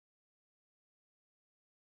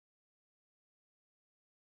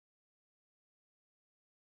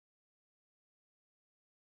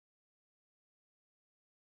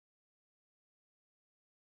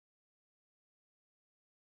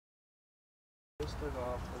Just took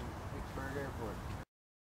off from Vicksburg Airport.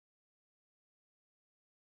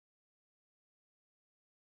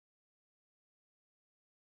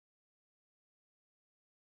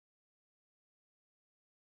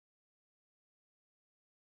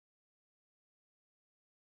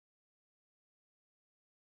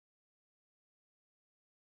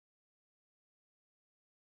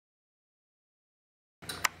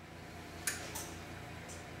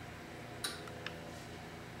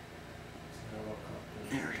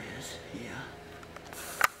 There it is, yeah.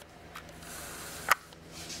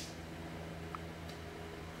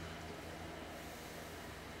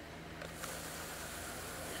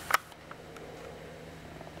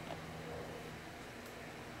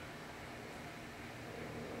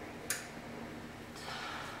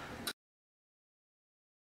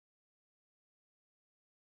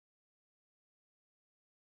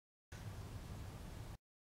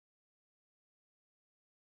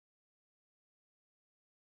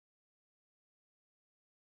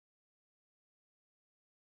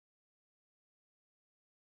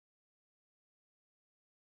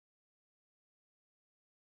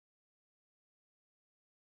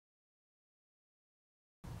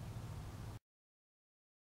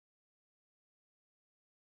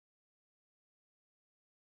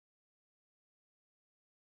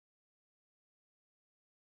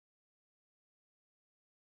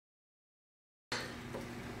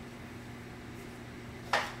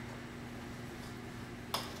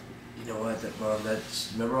 You know what, Mom,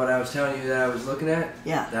 remember what I was telling you that I was looking at?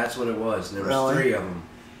 Yeah. That's what it was, and there Really? was 3 of them.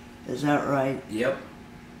 Is that right? Yep.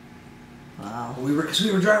 Wow. Because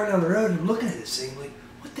we were driving down the road and looking at this thing, like,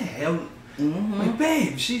 what the hell? Mm-hmm. Like,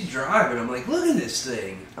 babe, she's driving. I'm like, look at this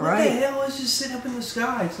thing. What Right. the hell? It's just sitting up in the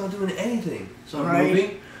sky. It's not doing anything. So I'm Right.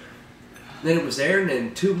 moving. Then it was there, and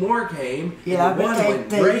then 2 more came. Yeah, and the one but went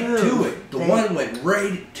they right move. to it. The one went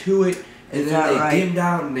right to it, and Is then that they right? dimmed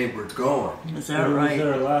out and they were gone. Is that I right? was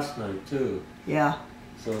there last night too, Yeah.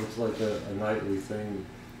 so it's like a nightly thing.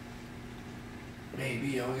 Maybe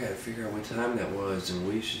y'all gotta figure out what time that was, and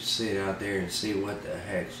we should sit out there and see what the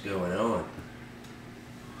heck's going on.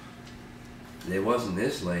 It wasn't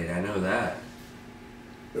this late, I know that.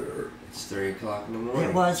 It's 3 o'clock in the morning.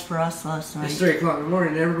 It was for us last night. It's 3 o'clock in the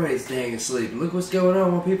morning and everybody's dang asleep. Look what's going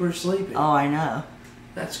on while people are sleeping. Oh, I know.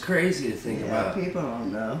 That's crazy to think Yeah, about. people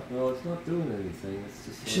don't know. Well, it's not doing anything. It's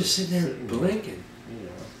just It's just sitting there blinking. You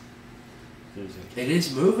know, there's a, It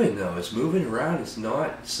is moving though. It's moving around. It's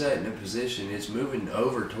not set in a position. It's moving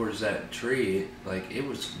over towards that tree. Like it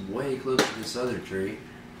was way close to this other tree.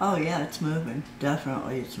 Oh, yeah, it's moving.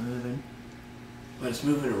 Definitely it's moving. But it's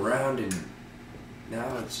moving around and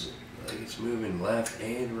now it's like it's moving left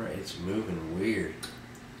and right. It's moving weird.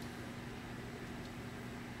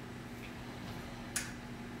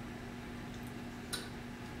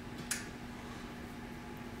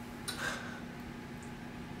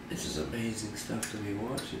 This is amazing stuff to be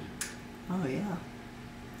watching. Oh, yeah.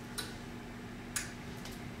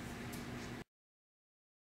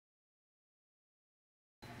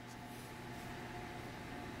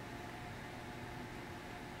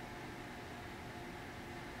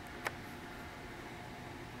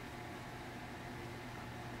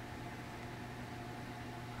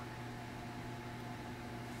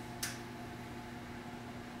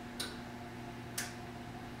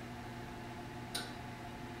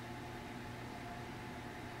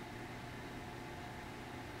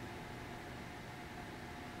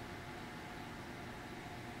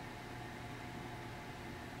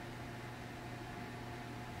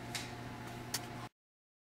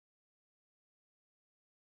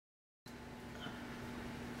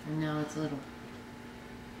 No, it's little.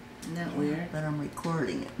 Isn't that weird? But I'm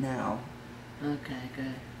recording it now. Okay,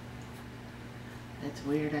 good. That's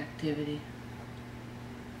weird activity.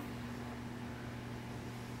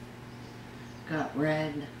 Got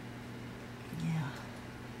red. Yeah.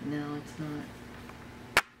 No, it's not.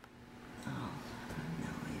 Oh, no,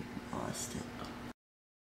 we lost it.